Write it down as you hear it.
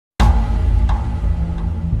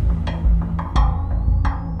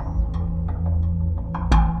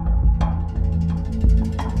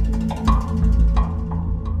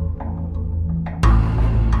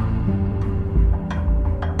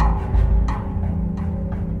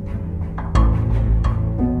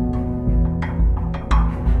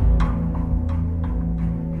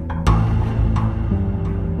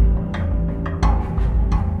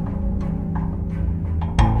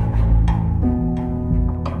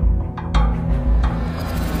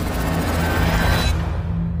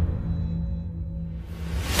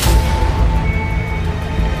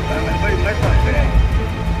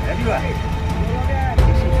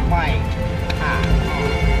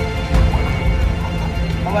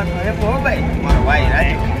અવાજનો એકો હો ભાઈ મારો ભાઈ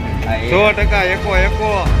રાજુ 100%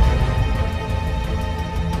 એકો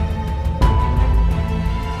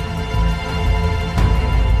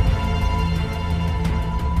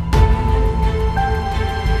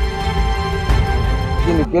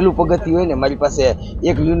પેલું પગથિયું હોય ને મારી પાસે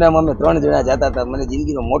એક લ્યુનામાં અમે 3 જણા જતા હતા મને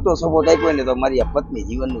જિંદગીનો મોટો સપોર્ટ આપ્યો ને તો મારી આ પત્ની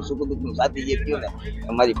જીવનનું સુખ દુઃખનું સાથી જે થયું ને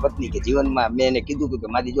મારી પત્ની કે જીવનમાં મેં એને કીધું હતું કે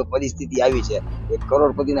મારી જો પરિસ્થિતિ આવી છે એક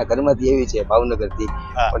કરોડપતિના ઘરમાંથી એવી છે ભાવનગરથી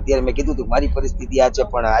પણ ત્યારે મેં કીધું હતું મારી પરિસ્થિતિ આ છે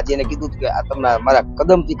પણ આજે એને કીધું કે આ તમને મારા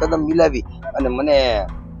કદમથી કદમ મિલાવી અને મને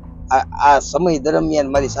આ સમય દરમિયાન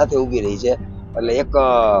મારી સાથે ઊભી રહી છે એટલે એક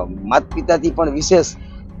માતા પિતાથી પણ વિશેષ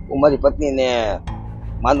હું મારી પત્નીને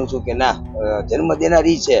માનું છું કે ના જન્મ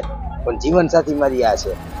દેનારી છે પણ જીવન સાથી મારી આ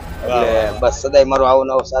છે એટલે બસ સદાય મારો આવો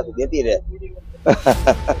નવો સાથ દેતી રહે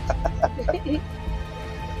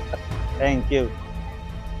thank you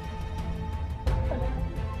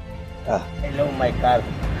I love my car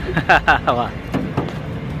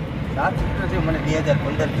સાત સીટર છે મને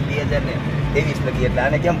 2015 થી 2023 લગી એટલે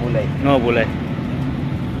આને કેમ ભૂલાય ન ભૂલાય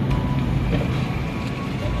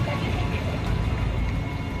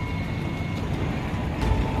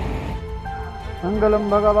મંગલમ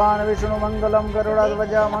ભગવાન વિષ્ણુ મંગલમ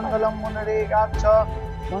ગરુડધ્વજ મંગલમ મુનરીકાક્ષ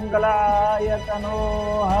મંગલાય તનો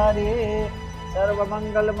હરે સર્વ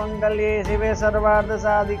મંગલ મંગલ્યે શિવે સર્વાર્થ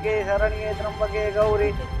સાધિકે શરણ્યે ત્રંબકે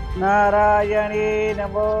ગૌરી નારાયણી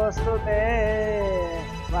નમોસ્તુતે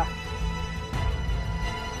વાહ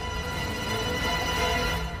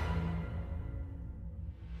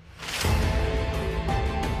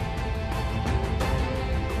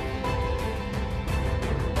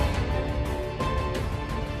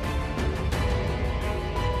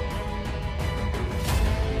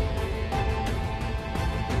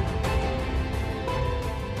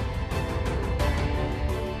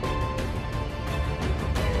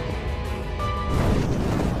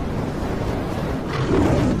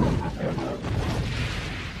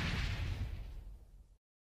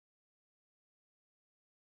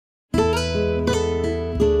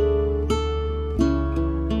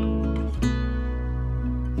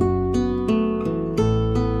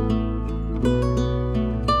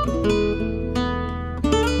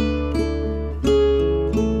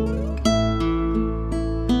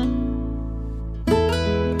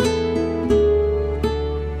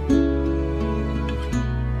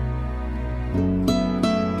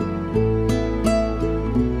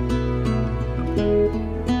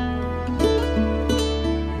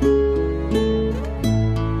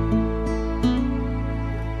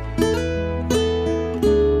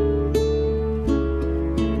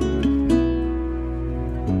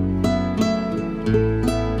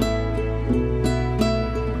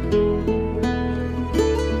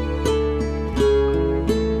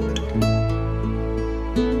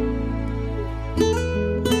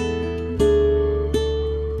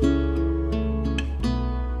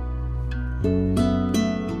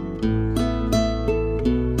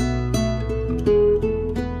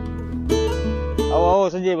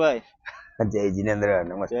સંજયભાઈ જય જીનેન્દ્ર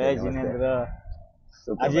નમસ્તે જય જીનેન્દ્ર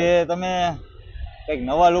આજે તમે કઈક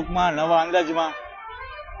નવા લુકમાં નવા અંદાજમાં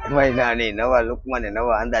નહીં નવા લુકમાં ને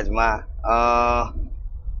નવા અંદાજમાં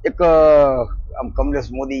એક આમ કમલેશ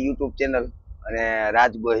મોદી યુટ્યુબ ચેનલ અને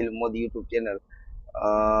રાજ ગોહિલ મોદી યુટ્યુબ ચેનલ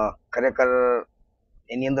ખરેખર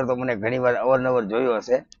એની અંદર તો મને ઘણી વાર અવારનવાર જોયો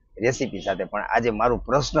હશે રેસીપી સાથે પણ આજે મારું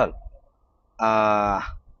પર્સનલ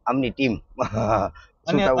આમની ટીમ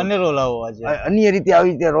અન્ય રીતે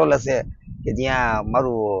આવી રીતે રોલ હશે કે જ્યાં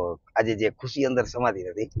મારું આજે જે ખુશી અંદર સમાતી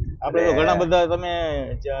નથી આપણે તો ઘણા બધા તમે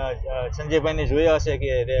સંજયભાઈ ને જોયા હશે કે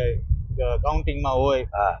કાઉન્ટિંગ માં હોય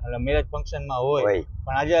એટલે મેરેજ ફંક્શન માં હોય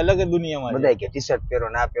પણ આજે અલગ જ દુનિયામાં બધા કે ટી શર્ટ પહેરો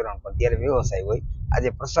ના પહેરો પણ ત્યારે વ્યવસાય હોય આજે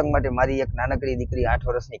પ્રસંગ માટે મારી એક નાનકડી દીકરી 8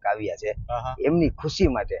 વર્ષની કાવ્યા છે એમની ખુશી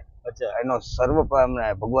માટે એનો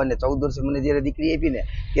ભગવાનને 14 વર્ષે મને જયારે દીકરી આપી ને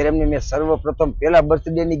ત્યારે એમને મેં સર્વપ્રથમ પેલા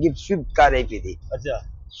બર્થડે ની ગિફ્ટ સ્વિફ્ટ કાર આપી હતી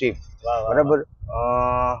સ્વિફ્ટ બરાબર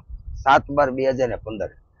 7/12/2015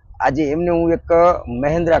 આજે એમને હું એક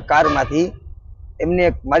મહેન્દ્રા કાર માંથી એમને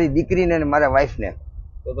મારી દીકરીને અને મારા વાઈફ ને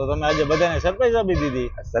તો તમે આજે બધાને સરપ્રાઈઝ આપી દીધી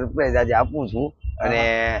સરપ્રાઈઝ આજે આપું છું અને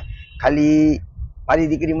ખાલી મારી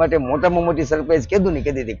દીકરી માટે મોટામાં મોટી સરપ્રાઈઝ કીધું ને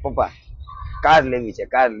કીધી હતી પપ્પા કાર લેવી છે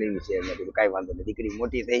મેં કીધું કાંઈ વાંધો નહીં દીકરી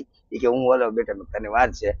મોટી થઈ એ કે હું હલો બેટા તને વાર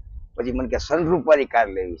છે પછી મને કે સનરૂફ વાળી કાર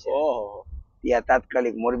લેવી છે ત્યાં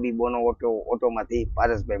તાત્કાલિક મોરબી બોનો ઓટોમાંથી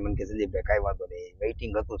પારસભાઈ મને કે સંજયભાઈ કાંઈ વાંધો નહીં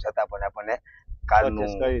વેઇટિંગ હતું છતાં પણ આપણને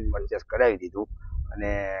કારનું પરચેસ કરાવી દીધું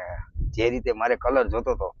અને જે રીતે મારે કલર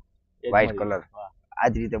જોતો હતો વ્હાઈટ કલર આ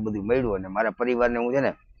જ રીતે બધું મળ્યું અને મારા પરિવારને હું છે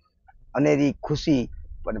ને અનેરી ખુશી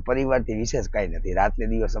પણ પરિવારથી વિશેષ કાંઈ નથી. રાત્રે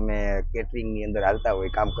દિવસ અમે કેટરિંગની અંદર હાલતા હોય,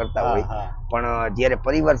 કામ કરતા હોય, પણ જ્યારે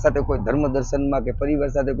પરિવાર સાથે કોઈ ધર્મ દર્શનમાં કે પરિવાર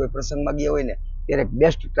સાથે કોઈ પ્રસંગમાં ગયા હોય ને ત્યારે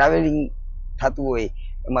બેસ્ટ ટ્રાવેલિંગ થતું હોય,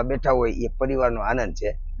 એમાં બેઠા હોય, એ પરિવારનો આનંદ છે.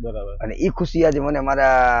 બરાબર. અને એ ખુશી આજે મને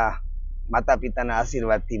મારા માતા પિતાના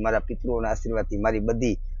આશીર્વાદથી, મારા પિતૃઓના આશીર્વાદથી, મારી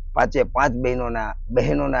બધી 5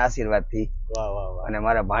 બહેનોના આશીર્વાદથી અને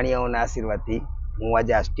મારા ભાણિયાઓના આશીર્વાદથી હું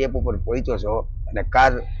આજે આ સ્ટેપ ઉપર પહોંચ્યો છું અને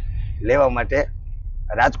કાર લેવા માટે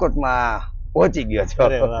રાજકોટમાં પહોંચી ગયો છો.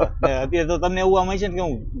 અત્યારે તો તમને એવું આમ છે ને કે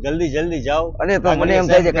હું જલ્દી જાઉં, અને તો મને એમ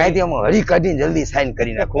થાય છે કાંઈથી આમ હરી કાઢીને જલ્દી સાઈન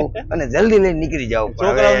કરી નાખું અને જલ્દી લઈને નીકળી જાઉં.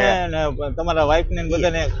 છોકરાઓને તમારા વાઈફ ને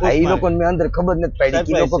બધાને એ લોકોને મેં અંદર ખબર નથી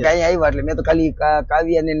પડી. એ લોકો કાંઈ આવ્યા એટલે મેં તો ખાલી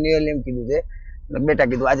કાવ્યાને નેલ એમ કીધું છે, બેટા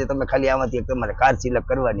કીધું આજે તમે ખાલી આમાંથી તમારે કાર સિલેક્ટ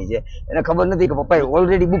કરવાની છે. એને ખબર નથી કે પપ્પાએ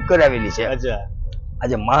ઓલરેડી બુક કરાવેલી છે.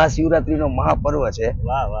 આજે મહાશિવરાત્રીનો મહાપર્વ છે.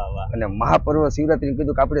 અને મહાપર્વ શિવરાત્રી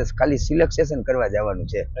કીધું કે આપણે ખાલી સિલેક્શન કરવા જવાનું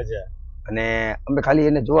છે. અને અમે ખાલી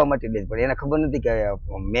એને જોવા માટે જ, પણ એને ખબર નથી કે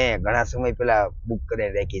મેં ઘણા સમય પહેલા બુક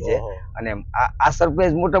કરાવી રાખી છે. અને આ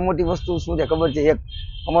સરપ્રાઈઝ મોટી વસ્તુ શું છે ખબર છે? એક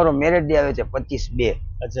અમારો મેરેજ ડે આવે છે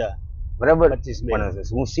 25/2. બરાબર. પણ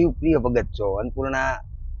હું શિવપ્રિય ભગત છું. અન્નપૂર્ણા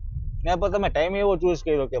ને પણ તમે ટાઈમ એવો ચૂઝ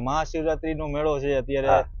કર્યો કે મહાશિવરાત્રી નો મેળો છે,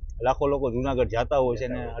 અત્યારે લાખો લોકો જુનાગઢ જતા હોય છે,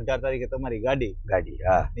 ને 18 તારીખે તમારી ગાડી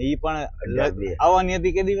એ પણ આવવાની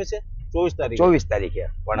હતી. કે દિવસે? 24 તારીખે.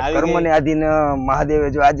 પણ કર્મને આધીન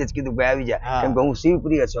મહાદેવે જો આજે જ કીધું ભાઈ આવી જા, કેમ કે હું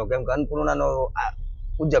શિવપ્રિય છું, કેમ કે અન્નપૂર્ણાનો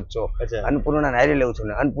પૂજક છું. અન્નપૂર્ણા હારી લઉં છું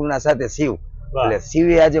ને અન્નપૂર્ણા સાથે શિવ. એટલે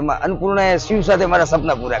શિવે આજે અન્નપૂર્ણાએ શિવ સાથે મારા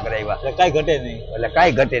સપના પૂરા કરાવ્યા. કાંઈ ઘટે નહીં. એટલે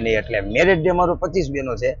કાંઈ ઘટે નહીં. એટલે મેરેજ ડે મારો 25/2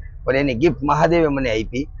 નો છે, પણ એની ગિફ્ટ મહાદેવે મને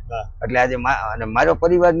આપી. એટલે આજે અને મારો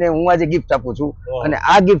પરિવારને હું આજે ગિફ્ટ આપું છું. અને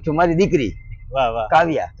આ ગિફ્ટ મારી દીકરી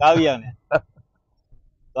કાવ્યાને.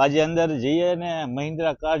 તો આજે અંદર જઈએ ને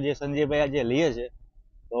મહિન્દ્રા કાર જે સંજયભાઈ આજે લઈએ છે,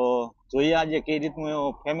 તો જોઈએ આજે કઈ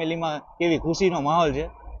રીતનું ફેમિલીમાં કેવી ખુશીનો માહોલ છે.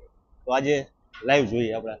 તો આજે લાઈવ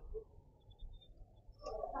જોઈએ આપણે.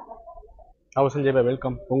 આવો સંજયભાઈ,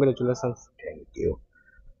 વેલકમ, કોંગ્રેચ્યુલેશન્સ. Thank you.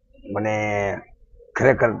 મને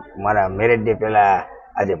ખરેખર મારા મેરેજ ડે પહેલા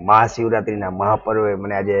આજે મહાશિવરાત્રીના મહાપર્વે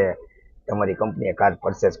મને આજે તમારી કંપનીએ કાર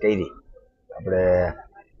પરચેસ કરી. આપણે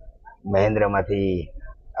મહેન્દ્રમાંથી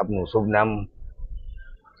આપનું શુભ નામ?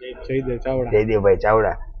 જયદેવભાઈ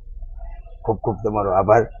ચાવડા. ખૂબ ખૂબ તમારો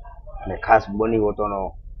આભાર. અને ખાસ બોની ઓટોનો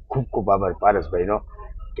ખૂબ આભાર પારસભાઈનો,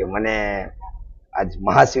 કે મને આજ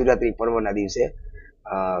મહાશિવરાત્રી પર્વના દિવસે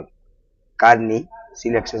કારની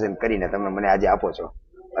સિલેક્શન કરીને તમે મને આજે આપો છો.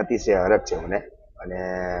 અતિશય હરખ છે મને. અને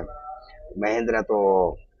મહેન્દ્રા તો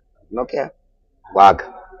નો કે વાઘ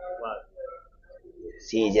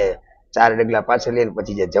સિંહ જે 4 ડગલા પાછળ લે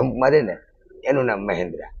પછી જે જમ્પ મારે ને એનું નામ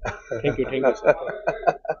મહેન્દ્રા. Thank you sir.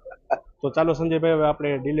 તો ચાલો સંજયભાઈ, હવે આપણે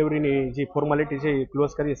ડિલિવરીની જે ફોર્માલિટી છે એ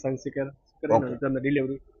ક્લોઝ કરીએ. સાઇન કરીને તમે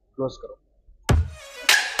ડિલિવરી ક્લોઝ કરો.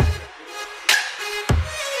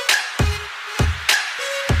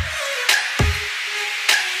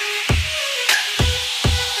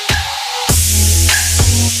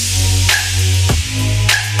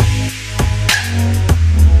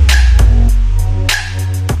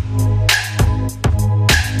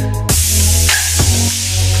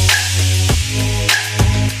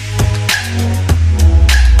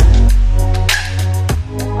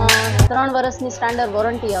 વર્ષની સ્ટાન્ડર્ડ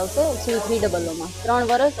વોરંટી આવશે Civ 300 માં. 3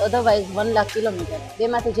 વર્ષ, અધરવાઇઝ 1 લાખ કિલોમીટર.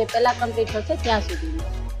 બેમાંથી જે પહેલા કમ્પ્લીટ થશે ત્યાં સુધી.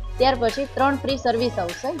 ત્યાર પછી 3 ફ્રી સર્વિસ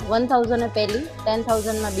આવશે. 1000 પહેલી,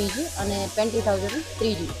 10,000 માં બીજી અને 20,000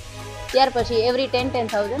 ત્રીજી. ત્યાર પછી એવરી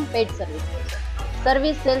 10,000 પેડ સર્વિસ આવશે.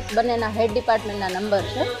 સર્વિસ સેલ્સ બંનેના હેડ ડિપાર્ટમેન્ટના નંબર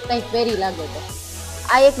છે, કંઈ ક્વેરી લાગે તો.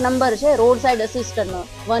 આ એક નંબર છે રોડ સાઇડ અસિસ્ટન્ટનો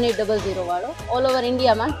 1800 વાળો. ઓલ ઓવર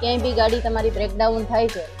ઇન્ડિયામાં ક્યાંય બી ગાડી તમારી બ્રેકડાઉન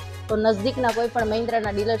થાય છે તો નજદીકના કોઈ પણ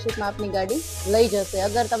મહિન્દ્રાના ડીલરશીપમાં આપની ગાડી લઈ જશે.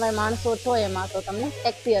 અગર તમે માણસો છો એમાં તો તમને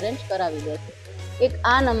ટેક્સી અરેન્જ કરાવી દેશે. એક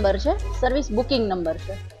આ નંબર છે, સર્વિસ બુકિંગ નંબર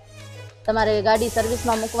છે. તમારે ગાડી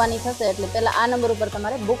સર્વિસમાં મૂકવાની થશે એટલે પહેલાં આ નંબર ઉપર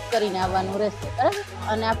તમારે બુક કરીને આવવાનું રહેશે, બરાબર.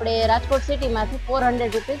 અને આપણે રાજકોટ સિટીમાંથી 400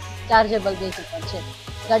 રૂપીસ ચાર્જેબલ બેઝ ઉપર છે.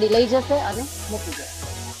 ગાડી લઈ જશે અને મૂકી જશે.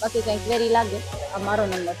 બાકી કંઈ ક્વેરી લાગે આ મારો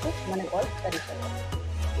નંબર છે, મને કોલ કરી શકો.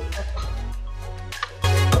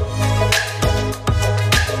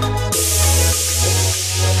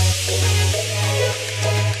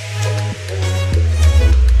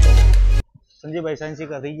 સંજયભાઈ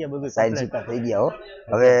સાયન્સિકા થઈ ગયા, બધું સાયન્સિકા થઈ ગયા.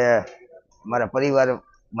 હવે મારા પરિવાર,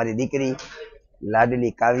 મારી દીકરી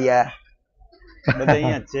લાડલી કાવ્યા બધા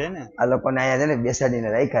અહીંયા જ છે ને. આ લોકોને અહીંયા છે ને બેસાડીને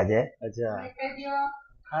રાખ્યા છે. અચ્છા.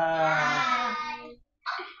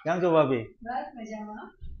 કેમ છો ભાભી?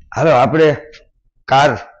 હાલો આપણે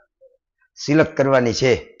કાર સિલેક્ટ કરવાની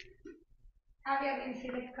છે.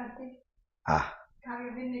 હા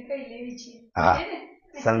હા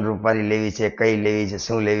સનરૂપારી લેવી છે, કઈ લેવી છે,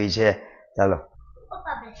 શું લેવી છે? ચાલો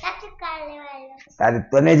તારે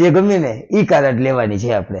તને જે ગમે ને ઈ કાર જ લેવાની છે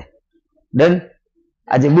આપણે. ડન?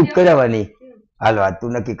 આજે બુક કરાવવાની. હાલો આજ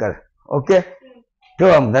તું નક્કી કર. ઓકે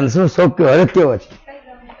કેવો આમ તને શું શોખ કેવો હરખ કેવો છે?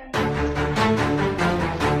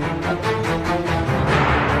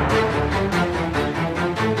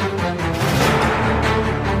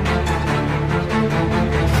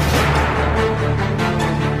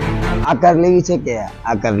 આકાર લેવી છે કે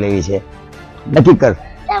આકાર લેવી છે? નક્કી કર.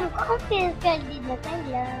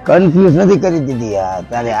 કન્ફ્યુઝ નથી કરી દીધી યાર.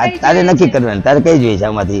 તારે નક્કી કરવાનું. તારે કઈ જોઈએ છે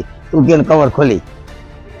આમાંથી? તું કે કવર ખોલી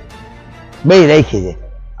બે રાખી છે.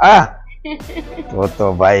 તો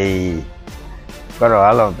ભાઈ કરો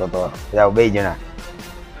હાલો તો જાઓ બે જણા.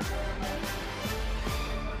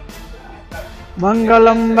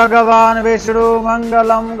 મંગલમ ભગવાન વિષ્ણુ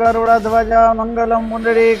મંગલમ ગરુડધ્વજ મંગલમ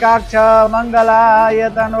પુંડરીકાક્ષ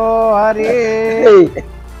મંગલાયતનો હરિ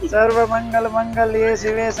સર્વ મંગલ મંગલ્યે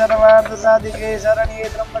શિવે સર્વાર્થ સાધિકે શરણ્યે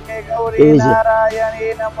ત્રંબકે ગૌરી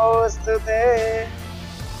નારાયણી નમોસ્તુતે.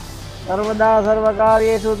 સર્વદા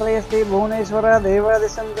સર્વકાર્યેષુ ત્રયસ્તિ ભુવનેશ્વર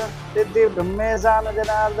દેવાદિશં સિદ્ધિ બ્રહ્મેશાન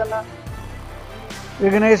જનાર્દન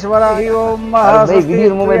વિઘ્નેશ્વર ઓમ મહાસ્વસ્તિ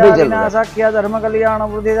ધર્મ કલ્યાણ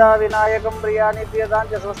વૃદ્ધિદા વિનાયકમ પ્રિયાની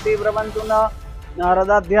પ્રિયતાંચ સ્વસ્તિ પ્રભંતુ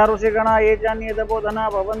નારદાધ્યા ઋષિગણા એ ચાન્યે તપોધના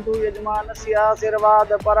ભવંતુ યજમાનસ્ય આશીર્વાદ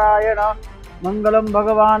પરાયણ. મંગલમ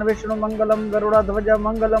ભગવાન વિષ્ણુ મંગલમ ગરુડધ્વજ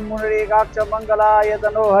મંગલમ પુંડરીકાક્ષ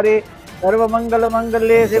મંગલાયતનો હરિ સર્વ મંગલ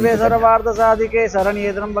મંગલ્યે શિવે સર્વાર્થ સાધિકે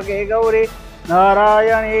શરણ્યે ત્રંબકે ગૌરી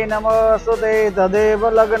નારાયણી નમસ્તુતે. તદેવ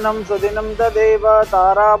લગ્નમ સુદિનમ તદેવ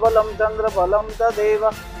તારાબલમ ચંદ્રબલમ તદેવ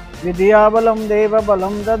વિદ્યાબલમ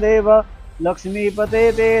દેવબલમ તદેવ લક્ષ્મીપતે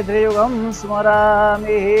તે ત્રિયુગમ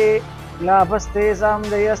સ્મરામિ. લાભસ્તેષાં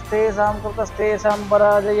જયસ્તેષાં કૃતસ્તેષાં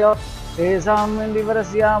પરાજય તેષાં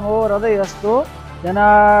વિવરસ્યામો હૃદયસ્તુ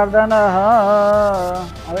જનાર્દન.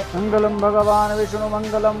 હવે મંગલમ ભગવાન વિષ્ણુ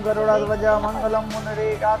મંગલમ ગરુડધ્વજ મંગલમ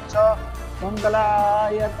પુંડરીકાક્ષ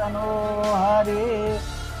મંગલાયતનો હરિ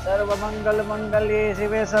સર્વ મંગલ મંગલ્યે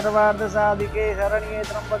શિવે સર્વાર્થ સાધિકે શરણ્યે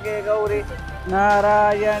ત્રંબકે ગૌરી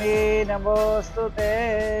નારાયણી નમોસ્તુતે.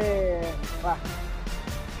 વાહ.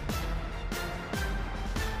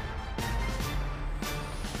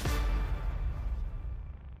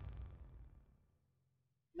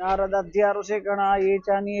 નારદાધ્યા ઋષિગણા એ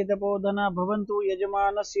ચાન્યે તપોધના ભવંતુ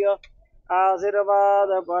યજમાનસ્ય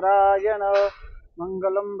આશીર્વાદ પરાયણ.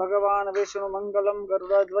 મંગલમ ભગવાન વિષ્ણુ મંગલમ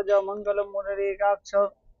ગરુડધ્વજ મંગલમ પુંડરીકાક્ષ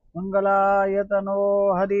મંગલાયતનો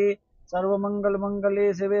હરિ સર્વ મંગલ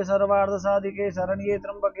મંગલ્યે શિવે સર્વાર્થ સાધિકે શરણ્યે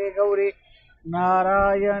ત્રંબકે ગૌરી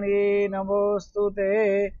નારાયણી નમોસ્તુતે.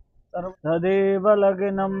 તદેવ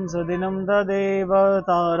લગ્નમ સુદિનમ તદેવ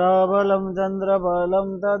તારાબલમ ચંદ્રબલમ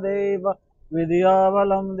તદેવ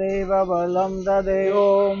વિદ્યાબલમ દેવબલમ તદેવ.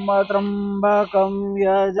 ઓમ ત્રંબકમ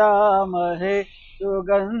યજામહે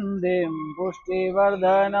સુગંધિમ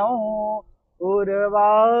પુષ્ટિવર્ધનૌ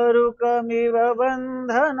ઉર્વારુકમિવ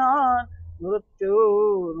બંધનાન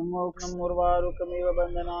મૃત્યુર્મોક્ષમ ઉર્વારુકમિવ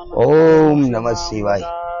બંધનાન. ઓમ નમઃ શિવાય.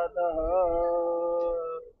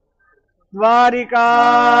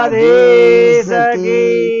 દ્વારિકાધીશ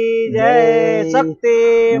કી જય. શક્તિ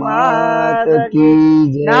માત કી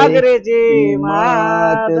જય. નાગરેજી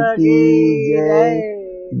માત કી જય.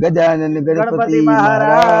 ગજાનન ગણપતિ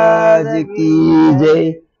મહારાજ કી જય.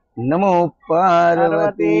 નમો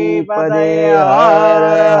પાર્વતી પદે હર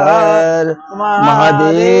હર મહાદેવ.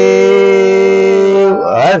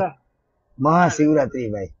 હર મહાશિવરાત્રી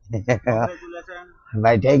ભાઈ.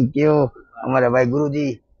 ભાઈ થેન્ક યુ અમારા ભાઈ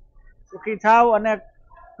ગુરુજી. સુખી થાવ અને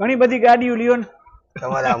ઘણી બધી ગાડીઓ લ્યો ને.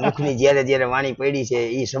 તમારા મુખની જ્યારે જ્યારે વાણી પડી છે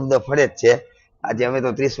એ શબ્દ ફળે જ છે. આજે અમે તો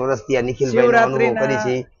 30 વર્ષથી આ નિખિલભાઈનો અનુભવ કરી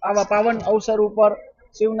છે. આવા પાવન અવસર ઉપર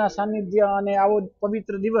શિવના સાનિધ્ય અને આવો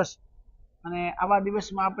પવિત્ર દિવસ અને આવા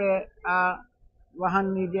દિવસમાં આપણે આ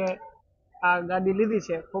વાહનની જે આ ગાડી લીધી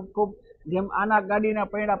છે ખૂબ ખૂબ જેમ આના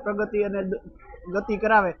ગાડીના પૈડા પ્રગતિ અને ગતિ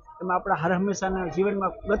કરાવે એમાં આપણા હર હંમેશાના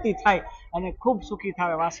જીવનમાં ગતિ થાય અને ખૂબ સુખી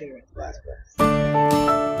થાય વાસે.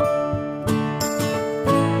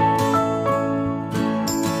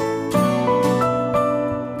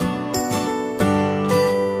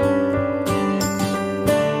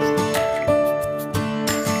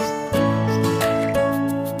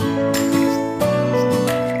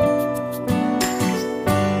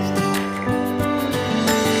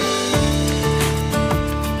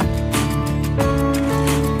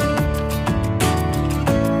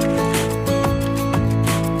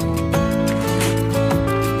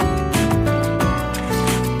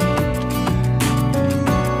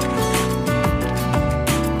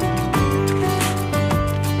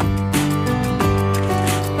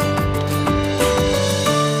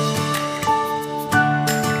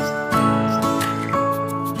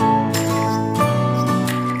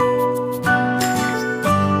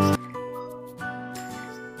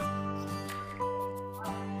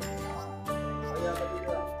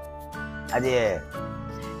 આજે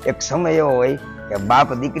એક સમય એવો હોય કે બાપ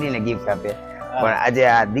દીકરીને ગિફ્ટ આપે, પણ આજે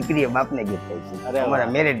આ દીકરીએ બાપને ગિફ્ટ આપી છે અમારા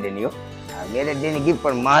મેરેજ ડે ની. મેરેજ ડે ની ગિફ્ટ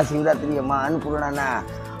પણ મહાશિવરાત્રીએ માં અન્નપૂર્ણાના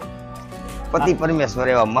પતિ પરમેશ્વર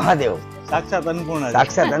એવા મહાદેવ સાક્ષાત અન્નપૂર્ણા,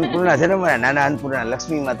 સાક્ષાત અન્નપૂર્ણા છે ને અમારા નાના અન્નપૂર્ણા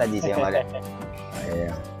લક્ષ્મી માતાજી છે અમારે.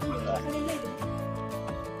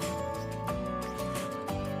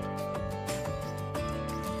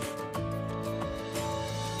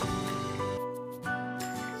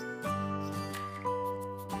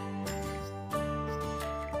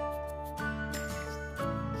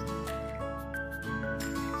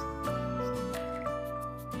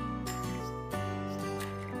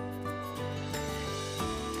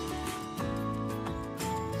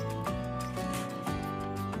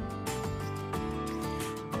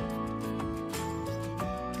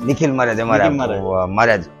 નિખિલ મહારાજ અમારા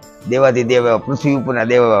મહારાજ દેવાથી દેવ, પૃથ્વી ઉપરના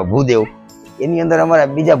દેવ ભૂદેવ, એની અંદર અમારા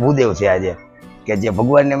બીજા ભૂદેવ છે આજે, કે જે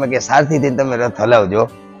ભગવાનને અમે કે સારથી થઈને તમે રથ હલાવજો.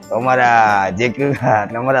 તો અમારા જે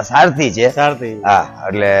અમારા સારથી છે. હા,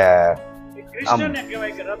 એટલે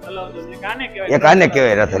એક આને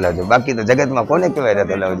કહેવાય રથ હલાવજો, બાકી તો જગતમાં કોને કહેવાય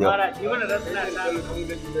રથ હલાવજો.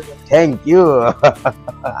 Thank you.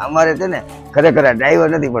 અમારે છે ને ખરેખર ડ્રાઈવર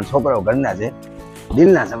નથી, પણ છોકરાઓ ઘરના છે,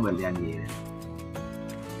 દિલના સંબંધ આની.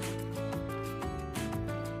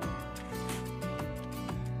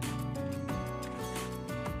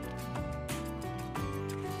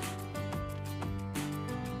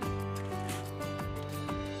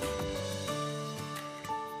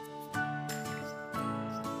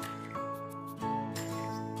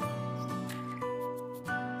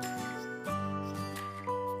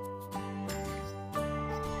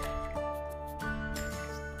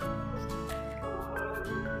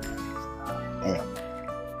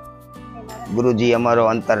 ગુરુજી અમારો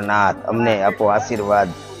અંતરનાથ, અમને આપો આશીર્વાદ.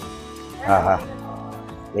 હા હા,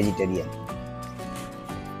 વેજીટેરિયન.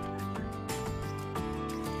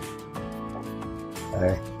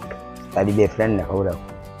 તારી બે ફ્રેન્ડ ને ખવડાવ.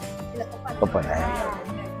 પપ્પા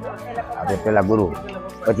આપણે પેલા ગુરુ,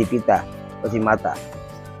 પછી પિતા, પછી માતા.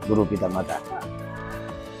 ગુરુ પિતા માતા.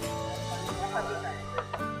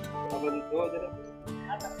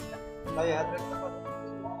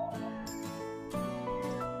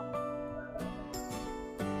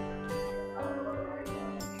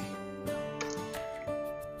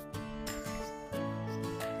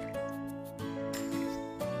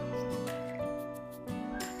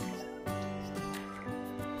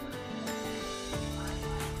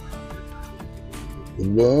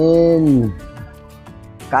 બેન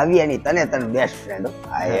કાવ્યાની તને તને બેસ્ટ ફ્રેન્ડ.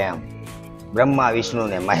 આઈ એમ બ્રહ્મા વિષ્ણુ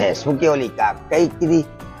ને મહેશ. શું કે ઓલી કઈ કીધી?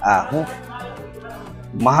 હું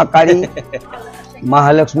મહાકાળી,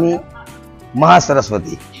 મહાલક્ષ્મી,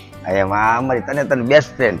 મહાસરસ્વતી. એમ અમારી તને તને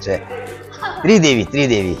બેસ્ટ ફ્રેન્ડ છે. ત્રિદેવી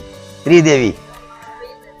ત્રિદેવી ત્રિદેવી.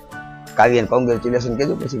 કાવ્યાને કોંગ્રેચ્યુલેશન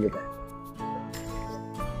કહેજો પછી બેટા.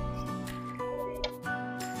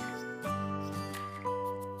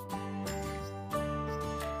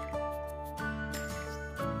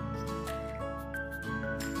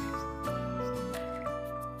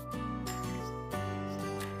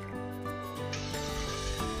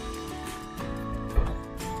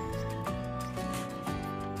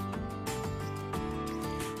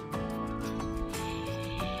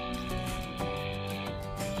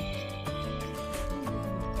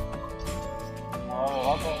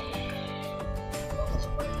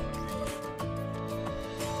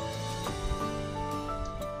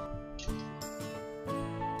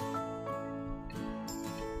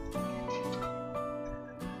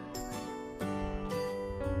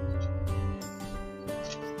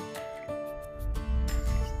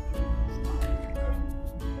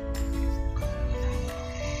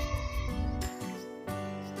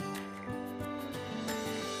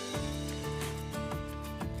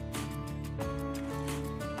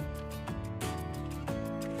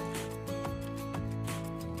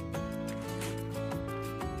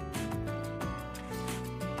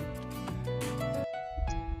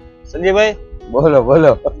 સંજયભાઈ બોલો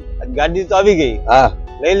બોલો. ગાડી તો આવી ગઈ, હા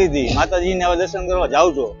લઈ લીધી, માતાજીને હવે દર્શન કરવા જાવ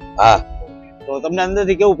છો. હા, તો તમને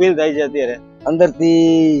અંદરથી કેવું ફીલ થાય છે અત્યારે?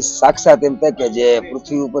 અંદરથી સાક્ષાત એમ થાય કે જે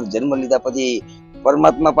પૃથ્વી ઉપર જન્મ લીધા પછી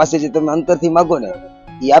પરમાત્મા પાસે જે તમે અંતરથી માગો ને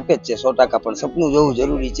એ આપે જ છે 100%. પણ સપનું જોવું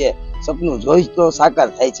જરૂરી છે, સપનું જોઈ તો સાકાર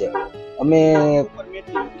થાય છે. અમે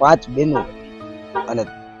 5 બહેનો અને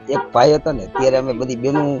એક ભાઈ હતો ને, ત્યારે અમે બધી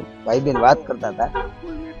બહેનો ભાઈ બહેન વાત કરતા હતા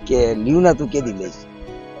કે લીવના તું કેદી લઈશ.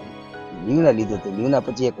 લીવના લીધું હતું. લીવના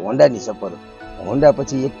પછી એક હોન્ડાની સફર, હોન્ડા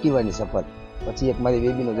પછી એક્ટિવાની સફર, પછી એક મારી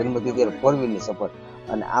બેબીનો જન્મ થયો ત્યારે 4 વ્હીલની સફર.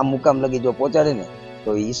 અને આ મુકામ લગી જો પહોંચાડે ને તો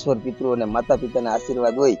ઈશ્વર પિતૃ અને માતા પિતાના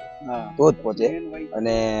આશીર્વાદ હોય તો જ પહોંચે.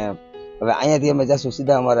 અને હવે અહીંયાથી અમે જશું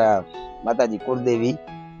સીધા અમારા માતાજી કુળદેવી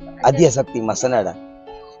આદ્યશક્તિમાં સનાડા,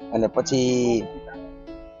 અને પછી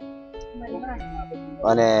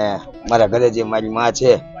અને મારા ઘરે જે મારી માં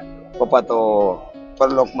છે, પપ્પા તો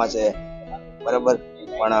પરલોકમાં છે, બરાબર.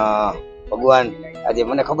 પણ ભગવાન આજે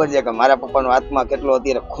મને ખબર છે કે મારા પપ્પાનો આત્મા કેટલો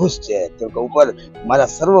અત્યારે ખુશ છે, કેમ કે ઉપર મારા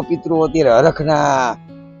સર્વ પિતૃઓ અત્યારે હરખના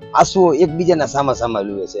આંસુઓ એકબીજાના સામા સામા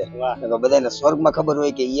લુએ છે. બધાને સ્વર્ગમાં ખબર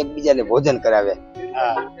હોય કે એકબીજાને ભોજન કરાવે.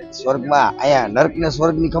 સ્વર્ગમાં અહીંયા નર્ક ને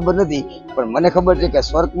સ્વર્ગ ની ખબર નથી, પણ મને ખબર છે કે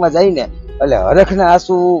સ્વર્ગમાં જઈને એટલે હરખના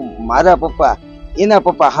આંસુ મારા પપ્પા એના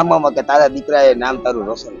પપ્પા હામામાં કે તારા દીકરાએ નામ તારું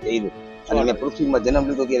રોશન કર્યું. અને મેં પૃથ્વીમાં જન્મ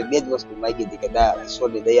લીધો ત્યારે બે જ વસ્તુ માંગી હતી કે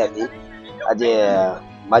ઈશ્વરની દયાથી આજે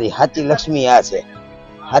મારી સાચી લક્ષ્મી આ છે,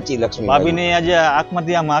 સાચી લક્ષ્મી. ભાભી ને આજે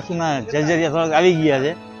આંખમાંથી આમ આંસુના જર્જરિયા થોડાક આવી ગયા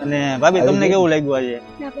છે. અને ભાભી તમને કેવું લાગ્યું આજે?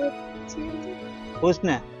 ખુશ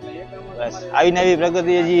ને? બસ આવી નવી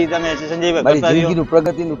પ્રગતિ હજી તમે સંજયભાઈ મારી જિંદગીનું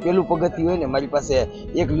પ્રગતિનું પેલું પગથિયું હોય ને, મારી પાસે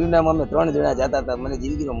એક લ્યુનામાં અમે 3 જણા જતા હતા. મને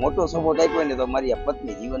જિંદગીનો મોટો સપોર્ટ આપ્યો ને તો મારી આ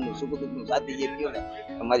પત્ની, જીવનનું સુખ દુઃખનું સાથી જે કહ્યો ને,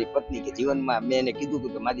 મારી પત્ની કે જીવનમાં મેં એને કીધું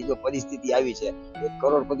હતું કે મારી જો પરિસ્થિતિ આવી છે, 1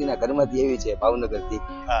 કરોડપતિના ઘરમાંથી આવી છે ભાવનગરથી,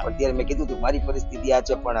 પણ ત્યારે મેં કીધું હતું મારી પરિસ્થિતિ આ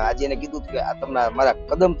છે, પણ આજે એને કીધું કે આ તમને મારા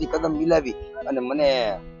કદમથી કદમ મિલાવી અને મને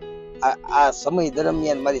આ સમય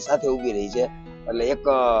દરમિયાન મારી સાથે ઊભી રહી છે. એટલે એક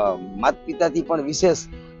માતા પિતાથી પણ વિશેષ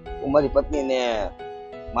હું મારી પત્નીને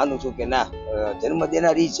માનું છું કે ના, જન્મ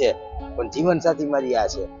દેનારી છે પણ જીવન સાથી મારી આ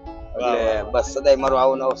છે. એટલે બસ સદાય મારો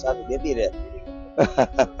આવો નવો સાથ દેતી રહે.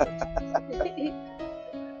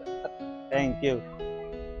 Thank you.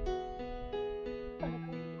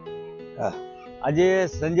 આજે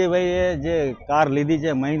સંજયભાઈએ જે કાર લીધી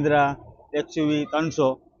છે મહિન્દ્રા XUV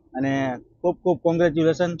 300, અને ખૂબ ખૂબ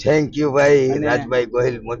કોંગ્રેચ્યુલેશન. થેન્ક યુ ભાઈ રાજભાઈ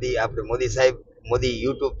ગોહિલ, મોદી, આપણે મોદી સાહેબ, મોદી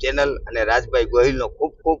યુટ્યુબ ચેનલ અને રાજભાઈ ગોહિલનો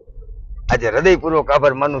ખૂબ ખૂબ આજે હૃદયપૂર્વક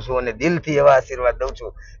આભાર માનું છું અને દિલથી એવા આશીર્વાદ દઉં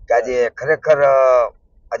છું કે આજે ખરેખર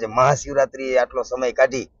આજે મહાશિવરાત્રી આટલો સમય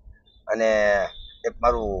કાઢી અને એક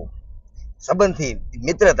મારું સંબંધથી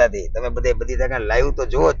મિત્રતાથી તમે બધી જગ્યા લાઈવ તો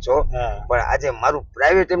જોવો જ છો, પણ આજે મારું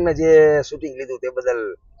પ્રાઇવેટ એમને જે શૂટિંગ લીધું તે બદલ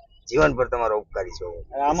જીવનભર તમારો ઉપકારી છો.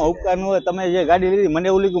 આમાં ઉપકાર નું હોય, તમે જે ગાડી લીધી મને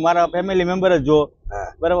એવું લાગ્યું મારા ફેમિલી મેમ્બર જ જો,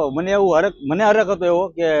 બરાબર. મને હરખ હતો એવો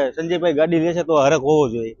કે સંજયભાઈ ગાડી લેશે તો હરખ હોવો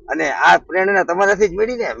જોઈએ, અને આ પ્રેરણા તમારાથી જ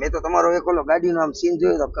મળી ને. મેં તો તમારો એક ઓલો ગાડીનો આમ સીન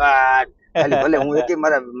જોયો તો કાટ ખાલી, ભલે હું એક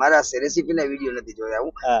મારા રેસીપીના વિડીયો નથી જોયા,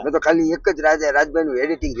 હું મેં તો ખાલી એક જ રાજભાઈ નું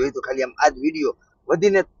એડિટિંગ જોયું હતું, ખાલી આમ આ જ વિડીયો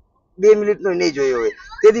વધીને 2 મિનિટનો નહીં જોયો હોય.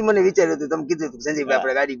 તેથી મને વિચાર્યું હતું, તમે કીધું હતું સંજયભાઈ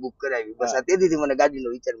આપણે ગાડી બુક કરાવી, બસ આ તેથી મને ગાડીનો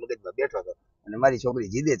વિચાર મગજમાં બેઠો હતો અને મારી છોકરી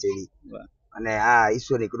જીદે ચડી. અને આ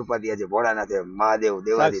ઈશ્વરની કૃપાથી આજે ભોળાનાથે મહાદેવ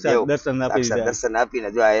દેવાદિદેવ દર્શન આપીને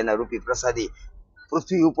જો આ એના રૂપી પ્રસાદી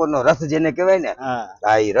પૃથ્વી ઉપરનો રથ જેને કહેવાય ને,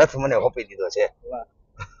 આ એ રથ મને હોપી દીધો છે.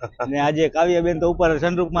 અને આજે કાવ્યાબેન તો ઉપર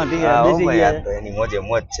સનરૂફમાં બેસી ગયા, તો એની મોજે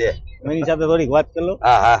મોજ છે. એની સાથે થોડીક વાત કરી લો.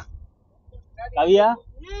 હા કાવ્યા,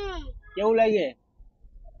 કેવું લાગે?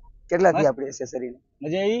 કેટલાથી આપણે એસેસરી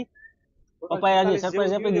મજા આવી? પપ્પાએ આજે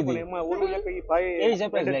સરપ્રાઈઝ આપી દીધી, એવી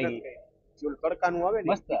સરપ્રાઈઝ લાગી. તડકાનું આવે ને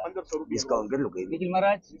મસ્ત. 1500 રૂપિયા ડિસ્કાઉન્ટ કેટલું કર્યું? નિખિલ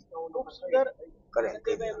મહારાજ કરે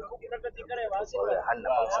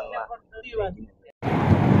હાલના ફંક્શનમાં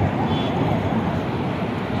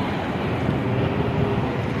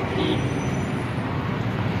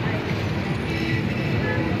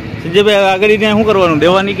સંજયભાઈ આગળ શું કરવાનું,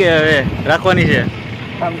 દેવાની કે હવે રાખવાની છે?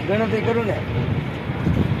 આમ ગણતરી કરું ને,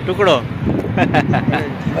 ટુકડો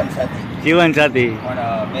જીવન સાથી. પણ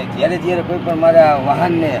મેં જ્યારે કોઈ પણ મારા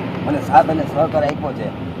વાહનને મને સાથ અને સહકાર આપ્યો છે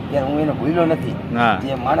ત્યારે હું એને ભૂલ્યો નથી.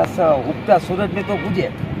 જે માણસ ઉગતા સૂરજને તો પૂજે,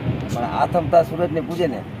 પણ આથમતા સૂરજને પૂજે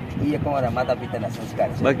ને, એ એક અમારા માતા પિતાના સંસ્કાર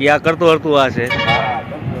છે. બાકી આ કરતો હરતું આ છે,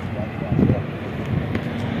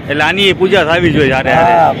 એટલે આની પૂજા થવી જોઈએ.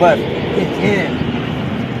 બસ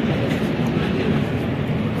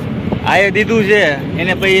આ દીધું છે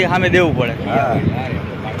એને પછી સામે દેવું પડે,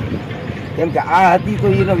 કેમ કે આ હતી તો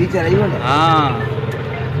એનો વિચાર આવ્યો ને.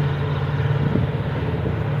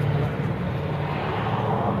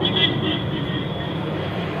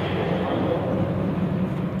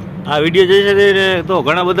 આ વિડીયો જોઈ છે તો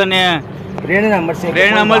ઘણા બધાને પ્રેરણા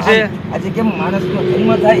મળશે. આજે કેમ માણસનો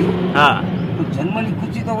જન્મ થાય, જન્મની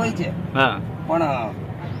ખુશી તો હોય છે, પણ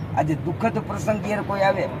આજે દુઃખદ પ્રસંગ જ્યારે કોઈ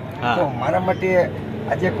આવે તો મારા માટે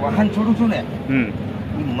આજે એક વાહન છોડું છું ને,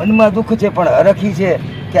 મનમાં દુઃખ છે પણ હરખી છે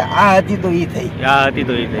કે આ હતી તો ઈ થઈ,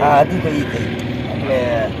 એટલે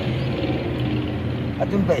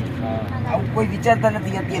અતુલભાઈ આવું કોઈ વિચારતા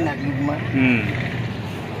નથી અત્યારના યુગમાં.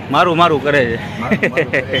 મારું કરે છે,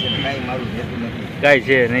 કાંઈ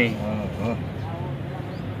છે નહીં.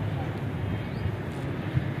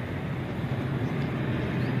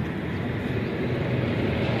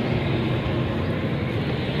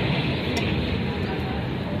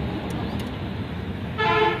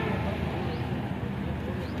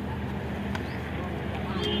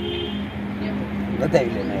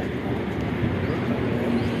 બતાવી લે મેં.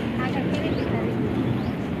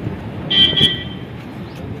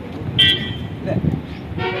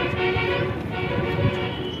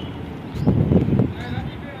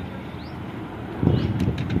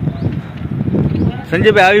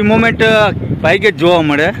 સંજયભાઈ આવી મોમેન્ટ ભાઈ કે જોવા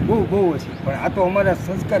મળે બહુ ઓછી, પણ આ તો અમારા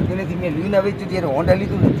સંસ્કાર પહેલેથી મેં લ્યુના વેચ્યું ત્યારે હોન્ડા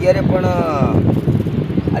લીધું ને ત્યારે પણ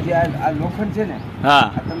આજે આ લોખંડ છે ને, હા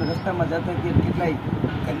આ તમે રસ્તામાં જતા ત્યારે કેટલાય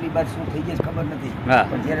ઘરની બહાર શું થઈ જાય ખબર નથી, હા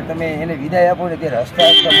પણ જ્યારે તમે એને વિદાય આપો ને ત્યારે હસતા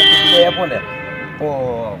હસતા મોટી વિદાય આપો ને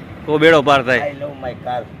તો બેડો પાર થાય. આઈ લવ માય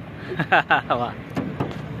કાર. વાહ.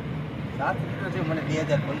 7 લીટર છે મને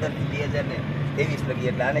 2015 થી 2023 લગી,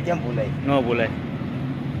 એટલે આને કેમ ભૂલાય? ન ભૂલાય.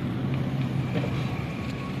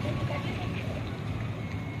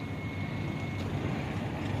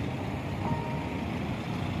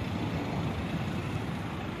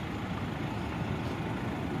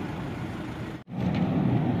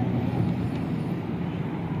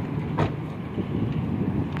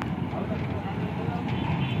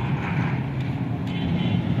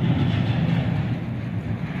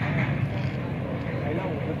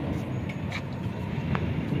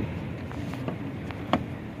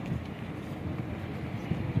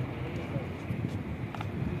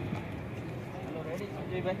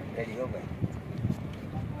 રેડી હો ભાઈ.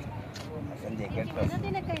 સંજય કેટલો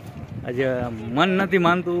આજે મન નથી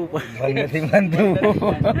માનતું ભાઈ નથી માનતું,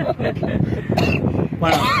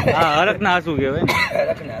 પણ આ હરખ ના આંસુ કહેવાય.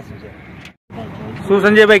 રખને આંસુ છે. શું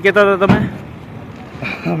સંજયભાઈ કહેતા હતા તમે?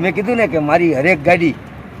 મેં કીધું ને કે મારી હરેક ગાડી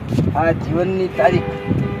આ જીવનની તારીખ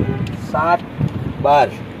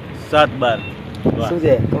 7/12 7/12 શું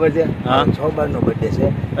છે ખબર છે? હા. 6/12 નો બર્થડે છે.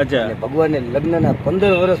 અચ્છા. અને ભગવાને લગ્નના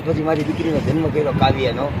 15 વર્ષ પછી મારી દીકરીનો જન્મ કર્યો,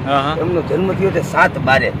 કાવ્યનો. હા હા. એમનો જન્મ થયો છે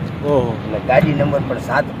 7/12. ઓહો. અને ગાડી નંબર પણ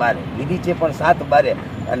 7/12 લીધી છે, પણ 7/12.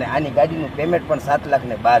 અને આની ગાડીનું પેમેન્ટ પણ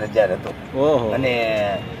 7,12,000 હતો. ઓહો. અને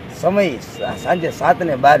સમય સાંજે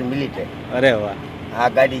 7:12 અરે વાહ. આ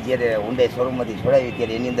ગાડી જ્યારે ઊંડાઈ શોરૂમમાંથી છોડાવી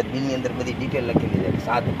ત્યારે એની અંદર બિલની અંદર બધી ડિટેલ લખેલી છે.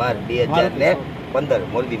 7/12/2015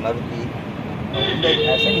 મોરબી મારુતિ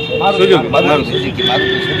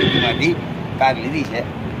સુઝુકીમાંથી કાર લીધી છે.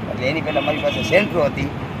 એટલે એની પહેલા મારી પાસે સેન્ટ્રો હતી,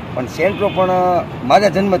 પણ સેન્ટ્રો પણ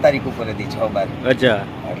મારા જન્મ તારીખ ઉપર હતી 6/12. અચ્છા.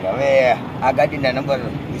 એટલે હવે આ ગાડીના નંબર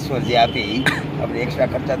ઈશ્વર જે આપે એ આપણે એક્સ્ટ્રા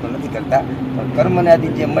ખર્ચા તો નથી કરતા, પણ કર્મને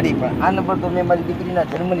આધીન જે મળી. પણ આ નંબર તો મેં મારી દીકરીના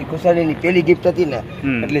જન્મની ખુશાલીની પહેલી ગિફ્ટ હતી ને,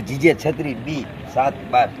 એટલે જીજે 36 B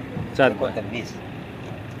 7/12/20.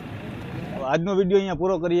 આજનો વિડીયો અહીંયા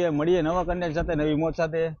પૂરો કરીએ. મળીએ નવા કન્ટેન્ટ સાથે, નવી મોજ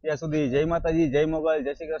સાથે. ત્યાં સુધી જય માતાજી, જય મોગલ,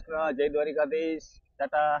 જય શ્રી કૃષ્ણ, જય દ્વારિકાધીશ,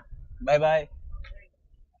 ટાટા, બાય બાય,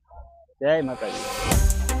 જય માતાજી.